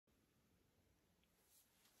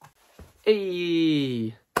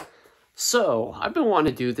Hey! So, I've been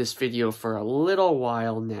wanting to do this video for a little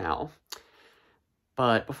while now.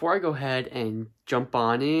 But before I go ahead and jump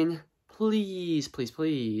on in, please,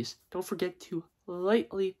 don't forget to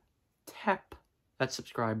lightly tap that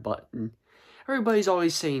subscribe button. Everybody's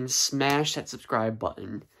always saying smash that subscribe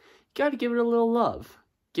button. You gotta give it a little love.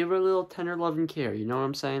 Give it a little tender love and care, you know what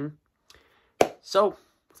I'm saying? So,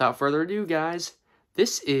 without further ado, guys,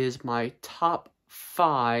 this is my top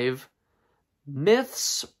 5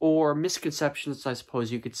 myths or misconceptions, I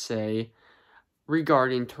suppose you could say,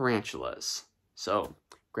 regarding tarantulas. So,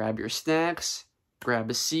 grab your snacks,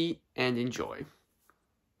 grab a seat, and enjoy.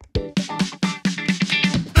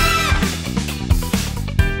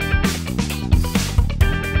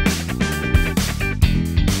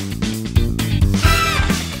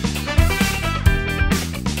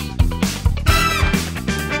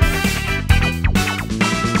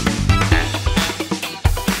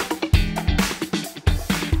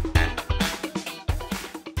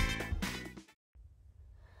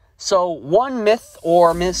 So, one myth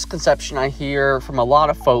or misconception I hear from a lot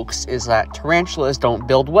of folks is that tarantulas don't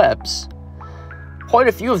build webs. Quite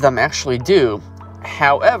a few of them actually do.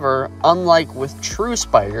 However, unlike with true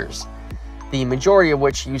spiders, the majority of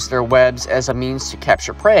which use their webs as a means to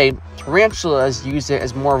capture prey, tarantulas use it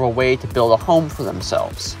as more of a way to build a home for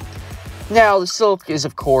themselves. Now, the silk is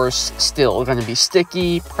of course still going to be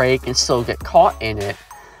sticky, prey can still get caught in it,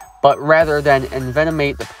 but rather than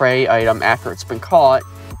envenomate the prey item after it's been caught,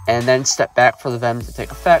 and then step back for the venom to take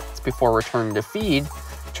effect before returning to feed,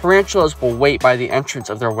 tarantulas will wait by the entrance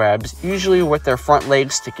of their webs, usually with their front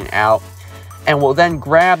legs sticking out, and will then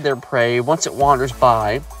grab their prey once it wanders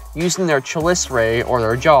by, using their chelicerae, or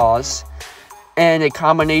their jaws, and a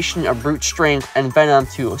combination of brute strength and venom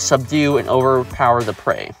to subdue and overpower the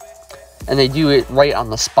prey. And they do it right on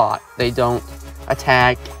the spot. They don't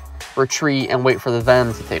attack, retreat, and wait for the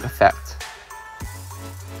venom to take effect.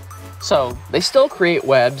 So, they still create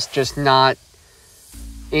webs, just not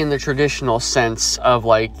in the traditional sense of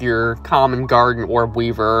like your common garden orb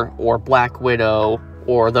weaver or black widow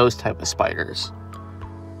or those type of spiders.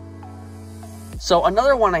 So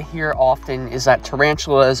another one I hear often is that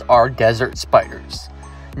tarantulas are desert spiders.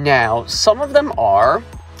 Now, some of them are,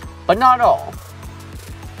 but not all.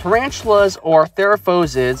 Tarantulas, or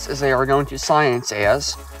theraphosids as they are known to science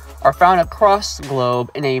as, are found across the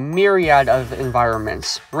globe in a myriad of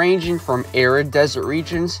environments, ranging from arid desert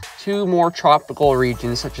regions to more tropical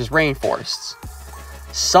regions such as rainforests.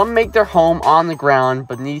 Some make their home on the ground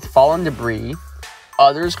beneath fallen debris,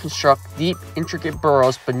 others construct deep, intricate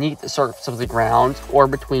burrows beneath the surface of the ground or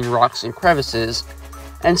between rocks and crevices,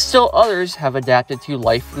 and still others have adapted to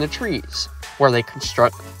life in the trees, where they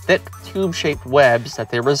construct thick, tube-shaped webs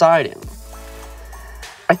that they reside in.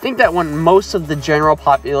 I think that when most of the general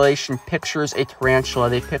population pictures a tarantula,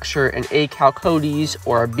 they picture an A. chalcodes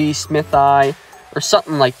or a B. smithi or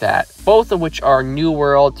something like that, both of which are New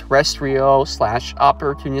World terrestrial /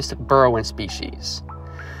 opportunistic burrowing species.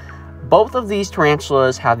 Both of these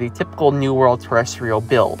tarantulas have the typical New World terrestrial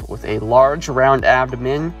build, with a large round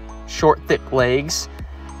abdomen, short thick legs,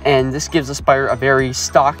 and this gives the spider a very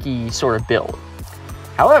stocky sort of build.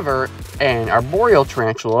 However, an arboreal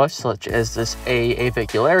tarantula, such as this A.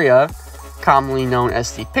 avicularia, commonly known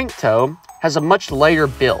as the pink toe, has a much lighter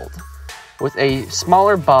build, with a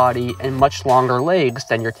smaller body and much longer legs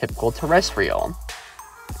than your typical terrestrial.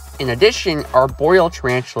 In addition, arboreal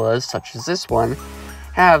tarantulas, such as this one,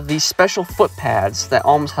 have these special foot pads that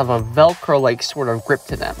almost have a Velcro-like sort of grip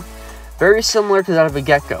to them, very similar to that of a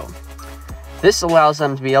gecko. This allows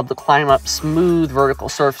them to be able to climb up smooth vertical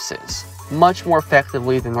surfaces, much more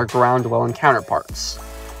effectively than their ground-dwelling counterparts.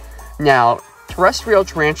 Now, terrestrial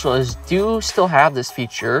tarantulas do still have this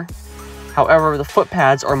feature, however the foot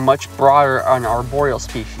pads are much broader on arboreal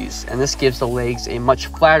species, and this gives the legs a much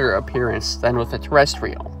flatter appearance than with a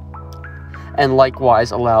terrestrial, and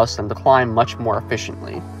likewise allows them to climb much more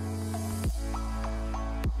efficiently.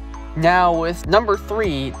 Now, with number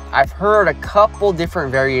 3, I've heard a couple different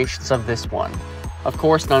variations of this one. Of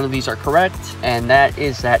course, none of these are correct, and that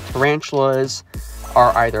is that tarantulas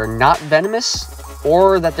are either not venomous,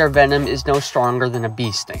 or that their venom is no stronger than a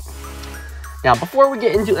bee sting. Now, before we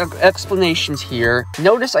get into explanations here,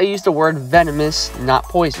 notice I used the word venomous, not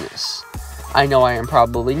poisonous. I know I am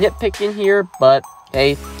probably nitpicking here, but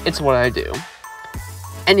hey, it's what I do.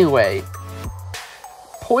 Anyway,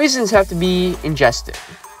 poisons have to be ingested.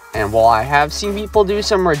 And while I have seen people do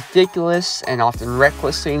some ridiculous and often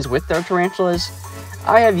reckless things with their tarantulas,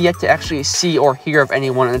 I have yet to actually see or hear of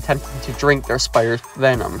anyone attempting to drink their spider's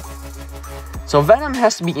venom. So venom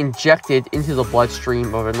has to be injected into the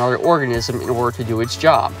bloodstream of another organism in order to do its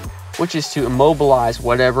job, which is to immobilize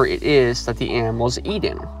whatever it is that the animal is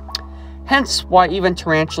eating. Hence why even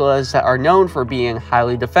tarantulas that are known for being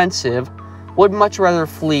highly defensive would much rather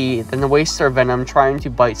flee than to waste their venom trying to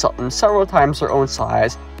bite something several times their own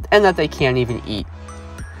size and that they can't even eat.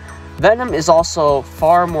 Venom is also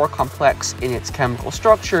far more complex in its chemical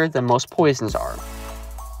structure than most poisons are.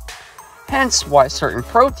 Hence why certain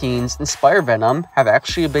proteins inspire venom have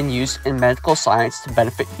actually been used in medical science to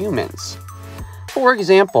benefit humans. For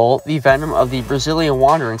example, the venom of the Brazilian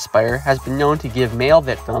wandering spider has been known to give male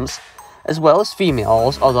victims, as well as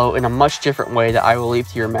females, although in a much different way that I will leave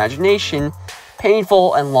to your imagination,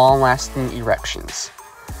 painful and long-lasting erections.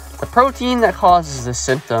 The protein that causes this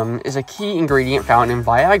symptom is a key ingredient found in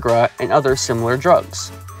Viagra and other similar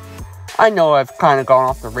drugs. I know I've kind of gone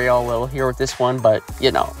off the rail a little here with this one, but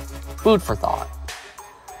food for thought.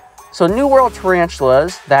 So New World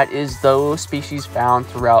tarantulas, that is those species found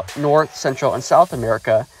throughout North, Central, and South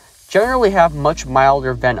America, generally have much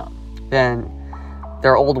milder venom than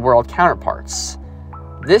their Old World counterparts.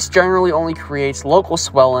 This generally only creates local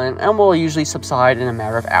swelling and will usually subside in a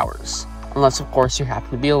matter of hours, unless of course you happen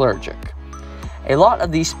to be allergic. A lot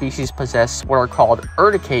of these species possess what are called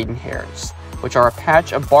urticating hairs, which are a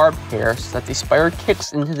patch of barbed hairs that the spider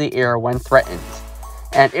kicks into the air when threatened,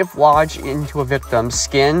 and if lodged into a victim's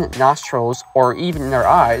skin, nostrils, or even their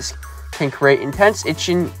eyes, can create intense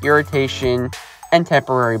itching, irritation, and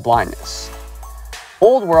temporary blindness.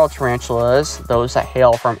 Old World tarantulas, those that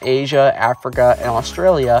hail from Asia, Africa, and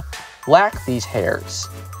Australia, lack these hairs,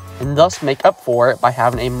 and thus make up for it by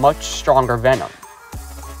having a much stronger venom.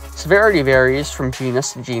 Severity varies from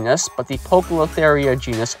genus to genus, but the Poecilotheria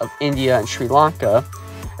genus of India and Sri Lanka,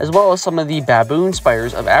 as well as some of the baboon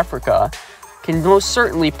spiders of Africa, can most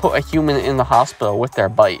certainly put a human in the hospital with their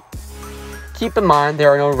bite. Keep in mind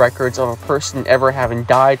there are no records of a person ever having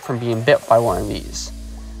died from being bit by one of these,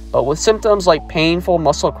 but with symptoms like painful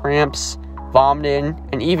muscle cramps, vomiting,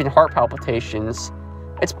 and even heart palpitations,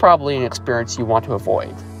 it's probably an experience you want to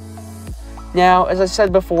avoid. Now, as I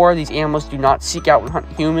said before, these animals do not seek out and hunt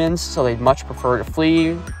humans, so they'd much prefer to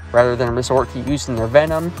flee rather than resort to using their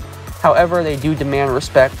venom. However, they do demand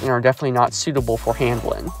respect and are definitely not suitable for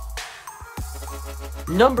handling.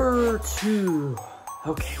 Number 2.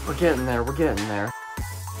 Okay, we're getting there.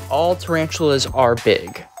 All tarantulas are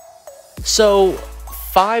big. So,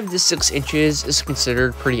 5 to 6 inches is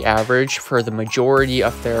considered pretty average for the majority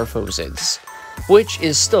of theraphozids, which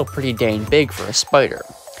is still pretty dang big for a spider.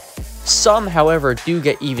 Some, however, do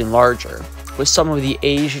get even larger, with some of the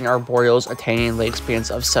Asian arboreals attaining leg spans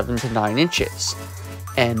of 7 to 9 inches.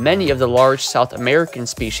 And many of the large South American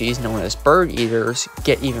species known as bird eaters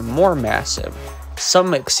get even more massive,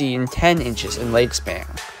 some exceeding 10 inches in leg span.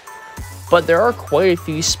 But there are quite a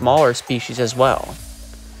few smaller species as well.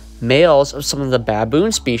 Males of some of the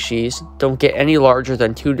baboon species don't get any larger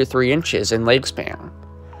than 2 to 3 inches in leg span.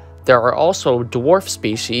 There are also dwarf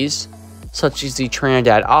species, such as the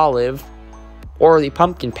Trinidad olive or the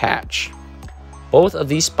pumpkin patch. Both of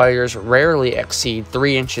these spiders rarely exceed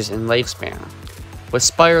 3 inches in leg span, with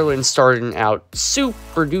spiralins starting out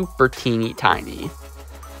super duper teeny tiny.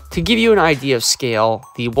 To give you an idea of scale,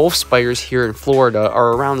 the wolf spiders here in Florida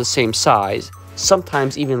are around the same size,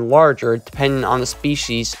 sometimes even larger depending on the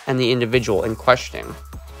species and the individual in question.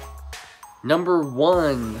 Number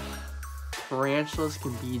 1. Tarantulas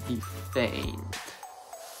can be defanged.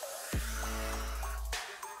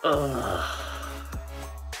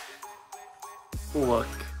 Look,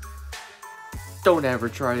 don't ever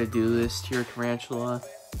try to do this to your tarantula.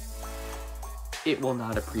 It will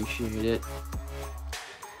not appreciate it.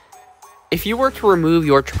 If you were to remove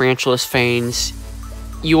your tarantula's fangs,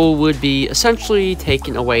 you would be essentially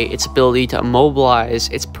taking away its ability to immobilize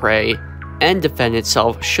its prey and defend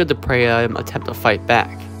itself should the prey item attempt to fight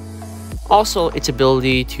back. Also, its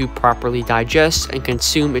ability to properly digest and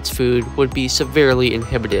consume its food would be severely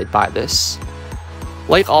inhibited by this.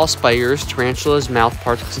 Like all spiders, tarantula's mouth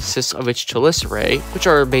parts consist of its chelicerae, which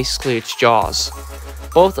are basically its jaws,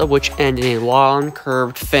 both of which end in a long,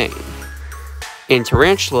 curved fang. In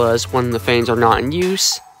tarantulas, when the fangs are not in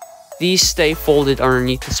use, these stay folded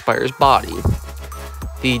underneath the spider's body.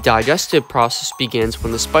 The digestive process begins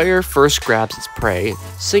when the spider first grabs its prey,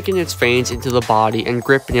 sinking its fangs into the body and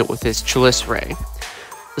gripping it with its chelicerae.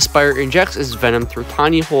 The spider injects its venom through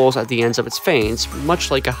tiny holes at the ends of its fangs,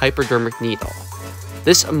 much like a hypodermic needle.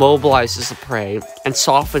 This immobilizes the prey and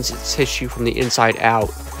softens its tissue from the inside out,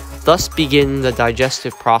 thus beginning the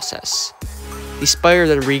digestive process. The spider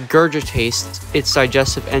then regurgitates its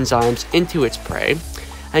digestive enzymes into its prey,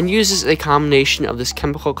 and uses a combination of this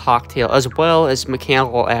chemical cocktail as well as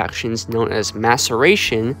mechanical actions known as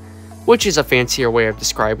maceration, which is a fancier way of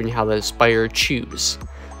describing how the spider chews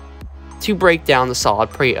to break down the solid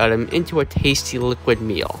prey item into a tasty liquid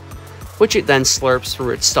meal, which it then slurps through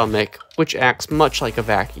its stomach, which acts much like a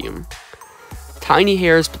vacuum. Tiny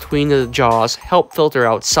hairs between the jaws help filter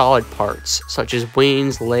out solid parts, such as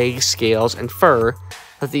wings, legs, scales, and fur,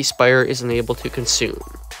 that the spider is unable to consume.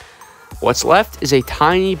 What's left is a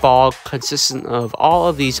tiny ball consistent of all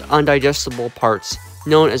of these undigestible parts,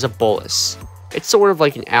 known as a bolus. It's sort of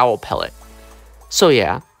like an owl pellet. So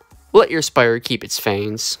yeah, let your spider keep its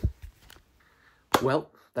fangs. Well,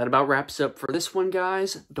 that about wraps up for this one,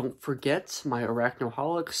 guys. Don't forget, my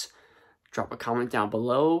arachnoholics, drop a comment down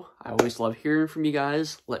below. I always love hearing from you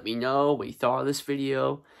guys. Let me know what you thought of this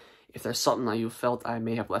video. If there's something that you felt I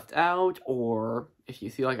may have left out, or if you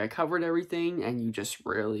feel like I covered everything and you just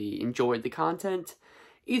really enjoyed the content.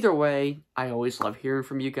 Either way, I always love hearing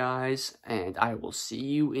from you guys, and I will see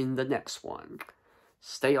you in the next one.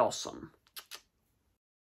 Stay awesome.